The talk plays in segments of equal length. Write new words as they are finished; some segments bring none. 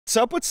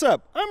What's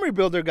up? I'm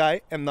Rebuilder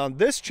Guy, and on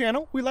this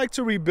channel, we like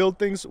to rebuild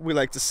things, we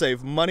like to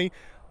save money,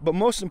 but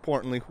most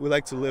importantly, we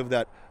like to live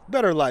that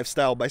better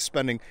lifestyle by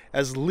spending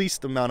as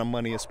least amount of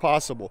money as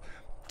possible.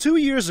 2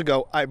 years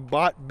ago, I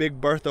bought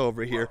Big Bertha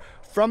over here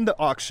from the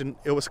auction.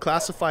 It was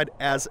classified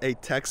as a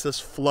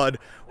Texas flood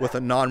with a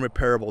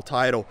non-repairable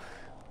title.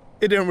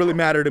 It didn't really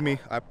matter to me.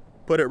 I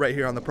put it right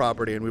here on the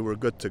property and we were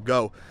good to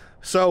go.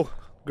 So,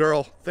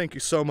 girl, thank you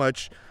so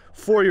much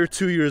for your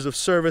 2 years of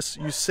service.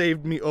 You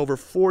saved me over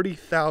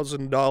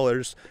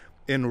 $40,000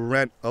 in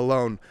rent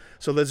alone.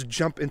 So let's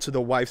jump into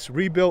the wife's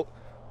rebuilt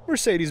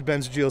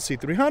Mercedes-Benz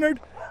GLC 300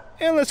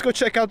 and let's go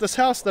check out this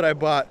house that I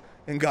bought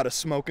and got a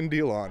smoking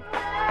deal on.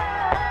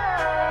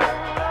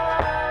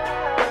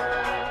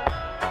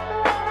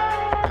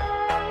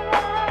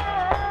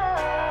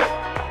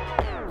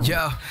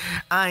 Yo,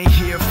 I ain't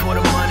here for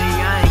the money,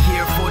 I ain't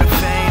here for the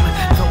fame.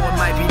 Though it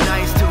might be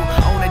nice to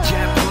own a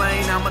jet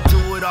plane, I'ma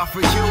do it all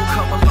for you.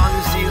 Come along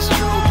and see it's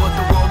true, but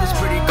the world is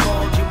pretty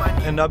cold. You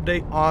might An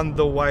update on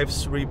the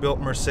wife's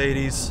rebuilt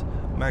Mercedes.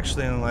 I'm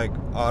actually in like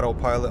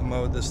autopilot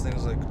mode. This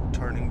thing's like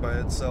turning by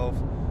itself,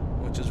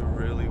 which is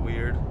really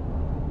weird.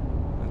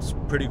 It's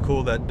pretty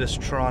cool that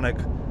Distronic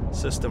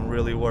system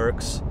really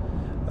works.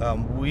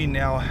 We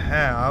now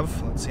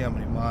have, let's see how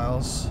many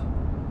miles.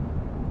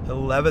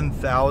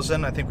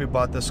 11,000. I think we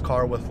bought this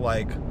car with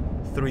like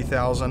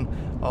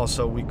 3,000.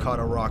 Also, we caught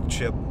a rock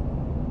chip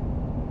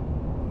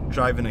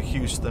driving to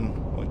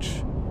Houston,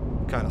 which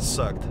kind of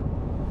sucked.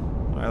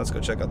 All right, let's go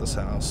check out this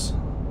house.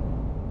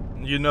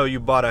 You know you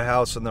bought a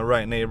house in the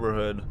right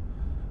neighborhood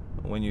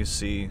when you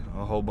see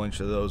a whole bunch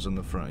of those in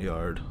the front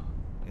yard.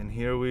 And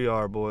here we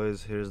are,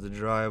 boys. Here's the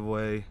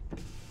driveway.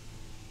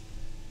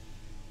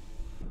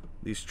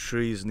 These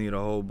trees need a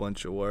whole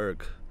bunch of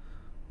work.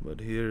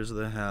 But here's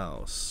the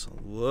house.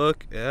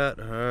 Look at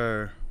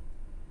her.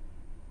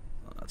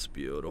 Oh, that's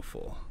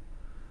beautiful.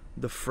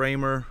 The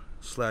framer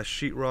slash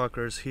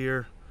sheetrocker is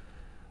here.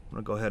 I'm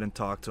gonna go ahead and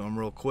talk to him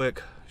real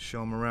quick,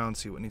 show him around,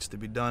 see what needs to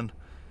be done.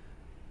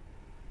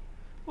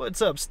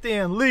 What's up,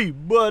 Stan Lee,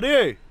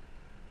 buddy?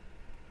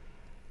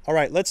 All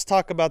right, let's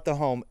talk about the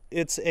home.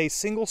 It's a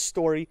single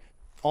story,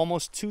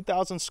 almost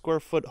 2,000 square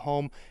foot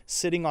home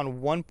sitting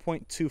on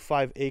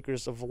 1.25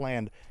 acres of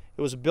land.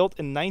 It was built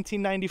in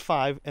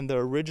 1995 and the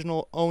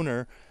original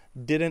owner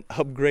didn't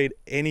upgrade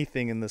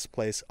anything in this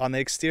place. On the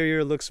exterior,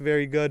 it looks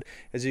very good.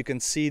 As you can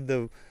see,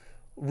 the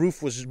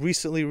roof was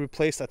recently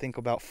replaced, I think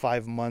about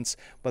 5 months,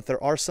 but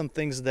there are some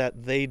things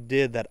that they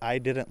did that I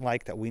didn't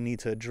like that we need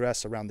to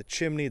address around the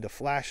chimney, the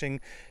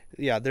flashing.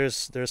 Yeah,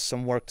 there's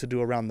some work to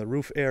do around the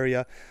roof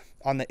area.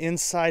 On the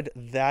inside,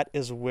 that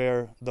is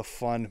where the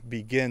fun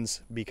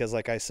begins because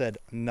like I said,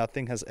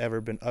 nothing has ever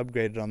been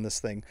upgraded on this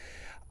thing.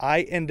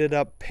 I ended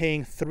up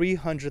paying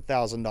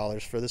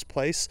 $300,000 for this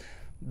place.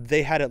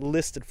 They had it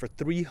listed for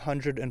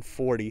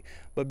 $340,000,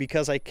 but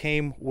because I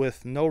came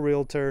with no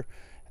realtor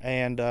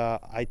and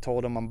I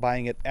told them I'm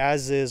buying it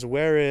as is,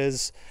 where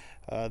is,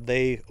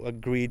 they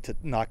agreed to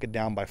knock it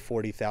down by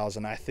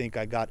 $40,000. I think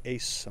I got a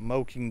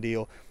smoking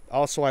deal.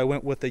 Also, I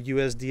went with a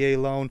USDA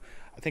loan.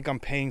 I think I'm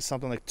paying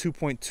something like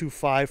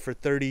 2.25 for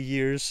 30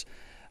 years.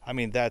 I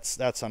mean, that's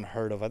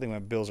unheard of. I think my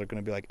bills are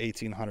going to be like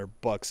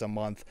 $1,800 a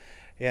month.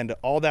 And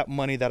all that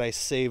money that I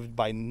saved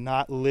by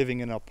not living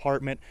in an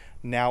apartment,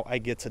 now I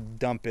get to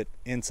dump it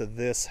into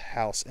this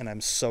house, and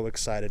I'm so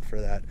excited for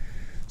that.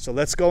 So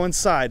let's go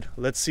inside.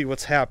 Let's see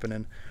what's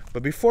happening.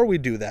 But before we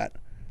do that,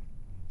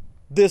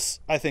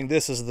 I think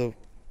this is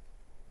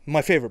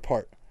my favorite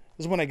part,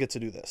 is when I get to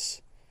do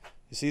this.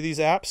 You see these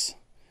apps?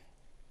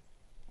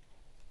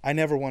 I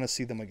never want to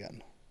see them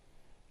again.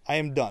 I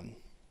am done.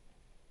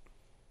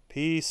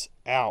 Peace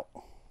out.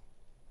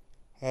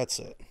 That's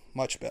it.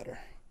 Much better.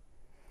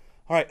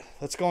 All right,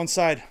 let's go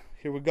inside.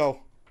 Here we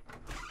go.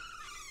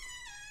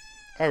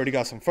 I already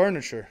got some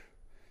furniture.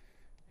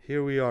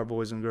 Here we are,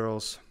 boys and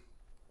girls.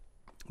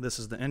 This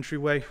is the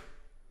entryway.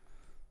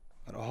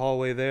 Got a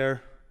hallway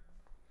there.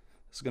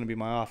 This is going to be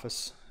my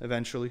office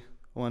eventually,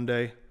 one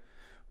day.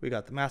 We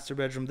got the master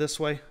bedroom this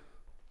way.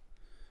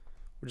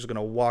 We're just going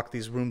to walk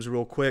these rooms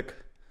real quick.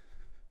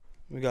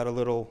 We got a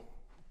little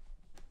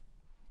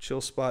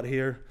chill spot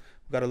here.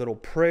 We got a little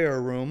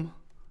prayer room,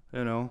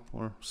 you know,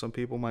 or some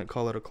people might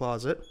call it a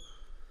closet.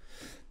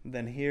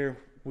 Then here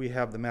we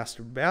have the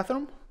master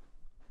bathroom.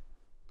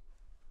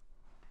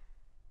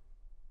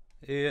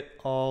 It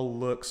all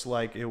looks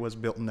like it was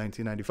built in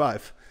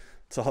 1995.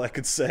 That's all I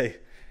could say.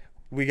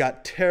 We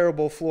got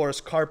terrible floors,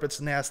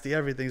 carpet's nasty,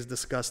 everything's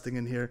disgusting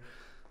in here.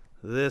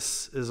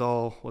 This is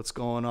all what's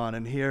going on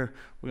in here.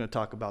 We're going to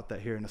talk about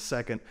that here in a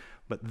second.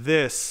 But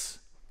this,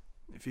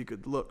 if you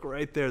could look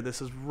right there,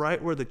 this is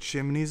right where the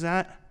chimney's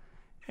at,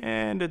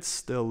 and it's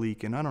still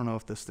leaking. I don't know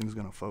if this thing's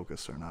going to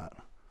focus or not.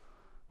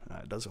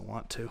 It doesn't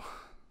want to.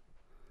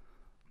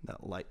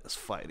 That light is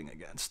fighting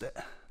against it.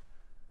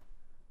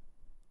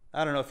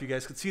 I don't know if you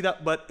guys could see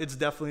that, but it's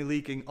definitely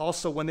leaking.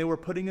 Also, when they were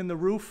putting in the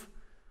roof,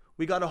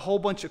 we got a whole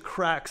bunch of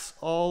cracks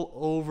all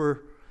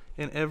over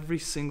in every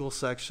single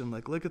section.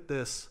 Like, look at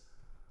this.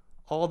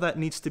 All that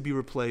needs to be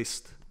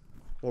replaced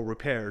or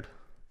repaired.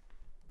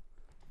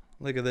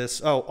 Look at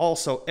this. Oh,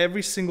 also,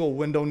 every single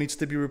window needs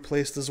to be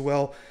replaced as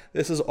well.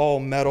 This is all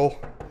metal.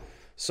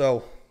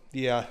 So,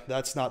 yeah,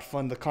 that's not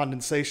fun. The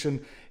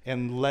condensation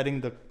and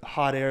letting the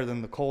hot air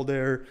then the cold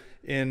air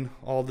in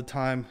all the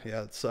time.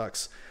 Yeah, it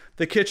sucks.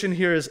 The kitchen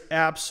here is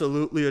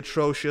absolutely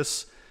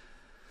atrocious.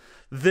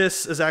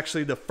 This is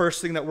actually the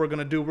first thing that we're going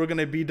to do. We're going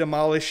to be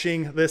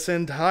demolishing this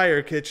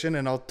entire kitchen,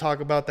 and I'll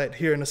talk about that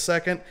here in a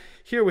second.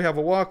 Here we have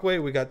a walkway.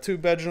 We got 2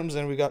 bedrooms,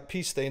 and we got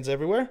pee stains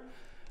everywhere.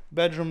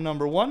 Bedroom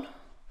number 1.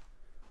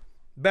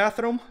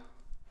 Bathroom.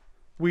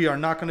 We are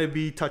not going to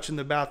be touching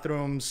the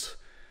bathrooms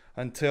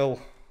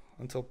until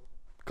a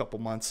couple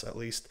months at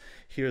least.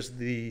 Here's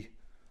the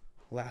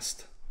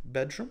last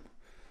bedroom.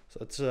 So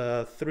it's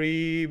a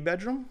 3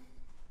 bedroom.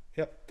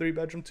 Yep, 3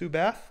 bedroom, 2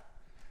 bath.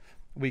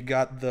 We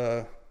got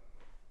the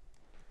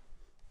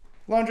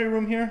laundry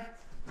room here.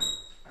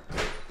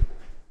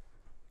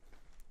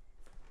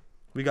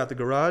 We got the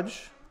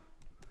garage,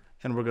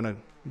 and we're gonna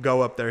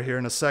go up there here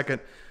in a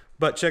second.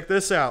 But check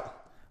this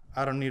out.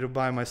 I don't need to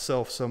buy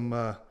myself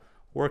some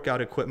workout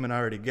equipment. I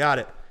already got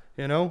it.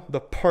 You know, the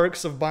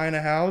perks of buying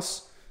a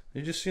house.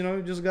 You just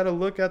got to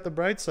look at the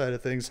bright side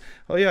of things.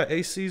 Oh yeah,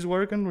 AC's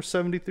working. We're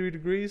 73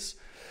 degrees.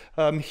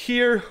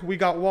 Here we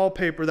got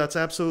wallpaper that's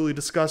absolutely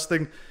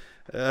disgusting.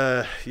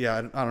 Yeah,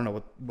 I don't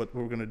know what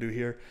we're gonna do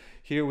here.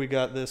 Here we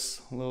got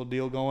this little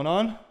deal going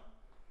on.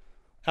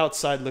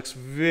 Outside looks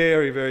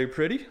very, very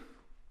pretty,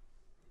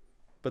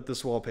 but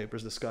this wallpaper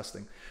is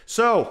disgusting.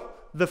 So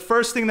the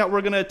first thing that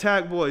we're gonna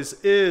attack, boys,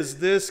 is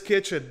this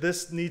kitchen.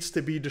 This needs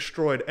to be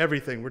destroyed.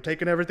 Everything. We're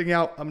taking everything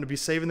out. I'm gonna be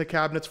saving the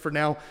cabinets for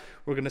now.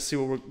 We're gonna see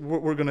what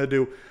we're gonna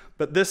do.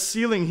 But this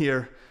ceiling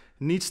here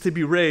needs to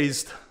be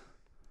raised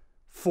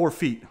 4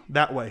 feet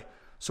that way.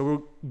 So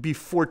we'll be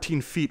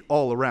 14 feet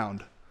all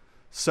around.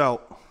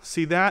 So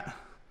see that?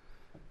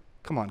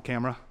 Come on,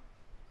 camera.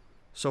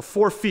 So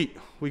 4 feet,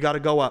 we got to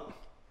go up.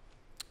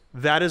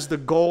 That is the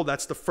goal.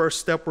 That's the first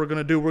step we're going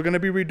to do. We're going to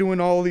be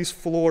redoing all these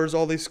floors.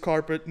 All this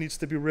carpet needs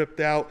to be ripped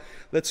out.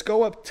 Let's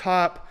go up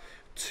top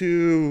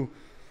to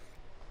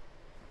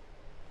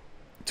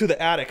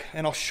the attic,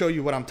 and I'll show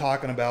you what I'm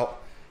talking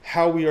about.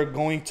 How we are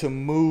going to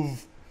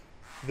move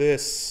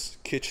this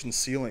kitchen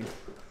ceiling.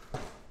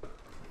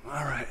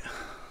 All right.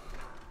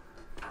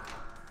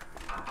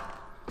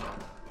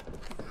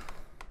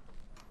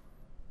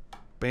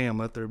 Bam,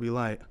 let there be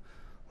light.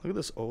 Look at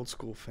this old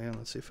school fan.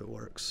 Let's see if it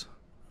works.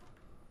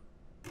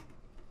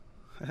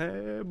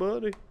 Hey,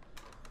 buddy.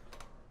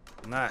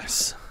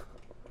 Nice.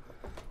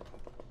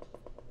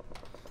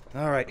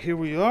 All right, here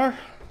we are.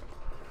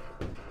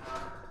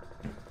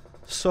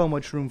 So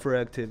much room for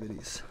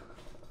activities.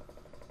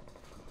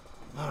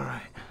 All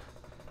right.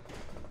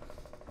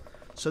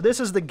 So this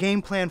is the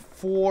game plan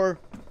for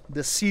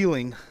the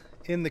ceiling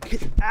in the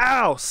kitchen.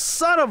 Ow,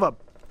 son of a...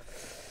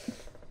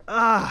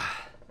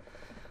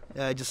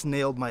 Yeah, I just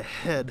nailed my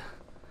head.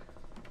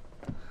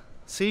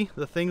 See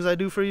the things I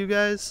do for you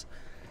guys?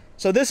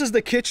 So this is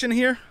the kitchen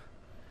here.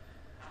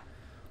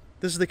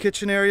 This is the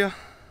kitchen area.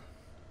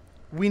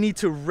 We need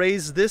to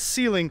raise this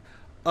ceiling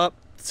up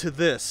to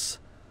this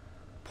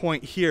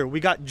point here. We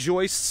got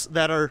joists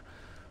that are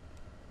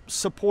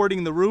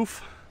supporting the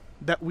roof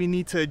that we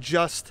need to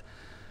adjust.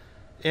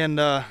 And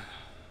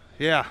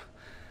yeah,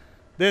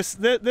 this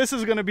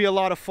is going to be a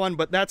lot of fun,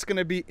 but that's going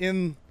to be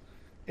in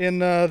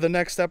the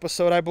next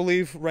episode, I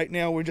believe. Right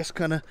now we're just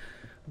kind of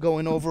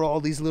going over all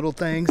these little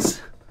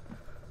things.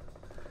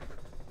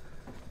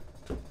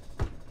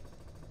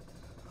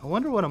 I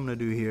wonder what I'm gonna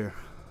do here.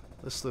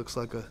 This looks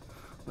like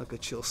a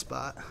chill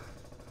spot.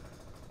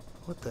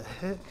 What the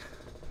heck?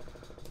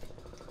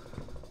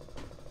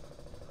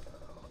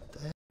 What the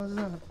hell is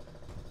that?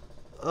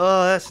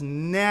 Oh, that's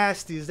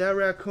nasty. Is that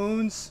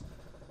raccoons?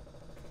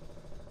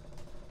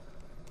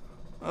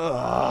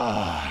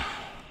 Ugh.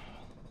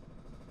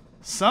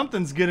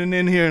 Something's getting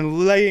in here and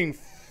laying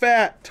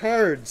fat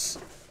turds.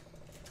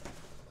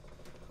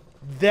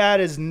 That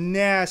is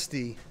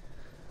nasty.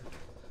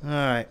 All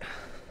right.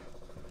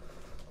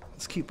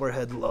 Let's keep our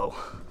head low.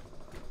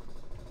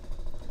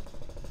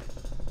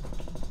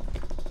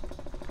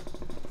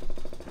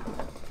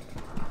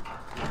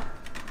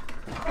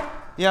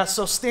 Yeah,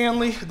 so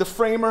Stanley, the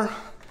framer,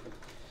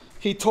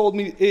 he told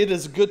me it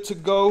is good to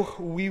go.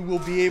 We will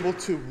be able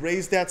to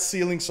raise that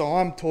ceiling, so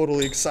I'm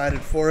totally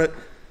excited for it.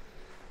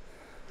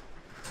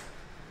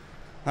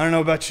 I don't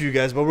know about you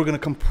guys, but we're going to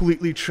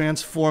completely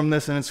transform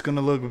this and it's going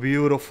to look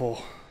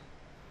beautiful.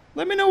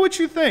 Let me know what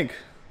you think.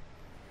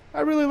 I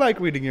really like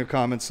reading your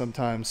comments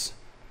sometimes.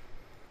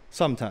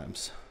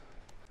 Sometimes.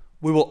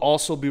 We will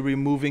also be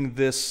removing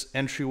this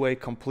entryway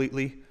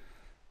completely.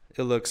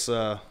 It looks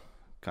kind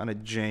of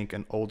jank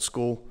and old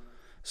school.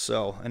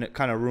 So, and it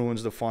kind of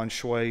ruins the feng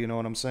shui, you know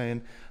what I'm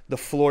saying? The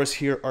floors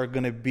here are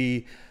going to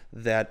be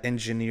that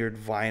engineered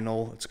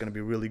vinyl. It's going to be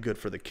really good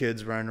for the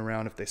kids running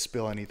around. If they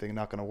spill anything,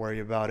 not going to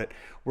worry about it.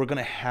 We're going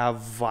to have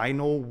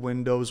vinyl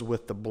windows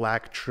with the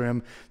black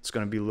trim. It's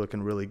going to be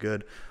looking really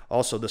good.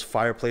 Also, this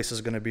fireplace is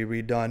going to be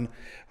redone.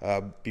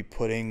 Be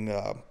putting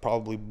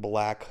probably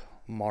black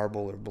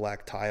marble or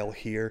black tile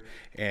here,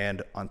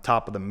 and on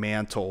top of the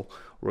mantle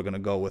we're gonna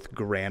go with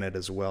granite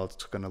as well.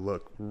 It's gonna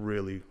look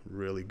really,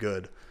 really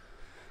good.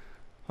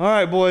 All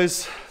right,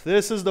 boys,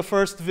 this is the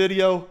first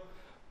video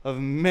of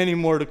many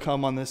more to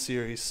come on this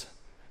series.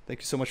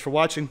 Thank you so much for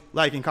watching,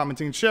 liking,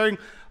 commenting, and sharing.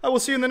 I will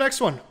see you in the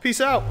next one.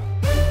 Peace out.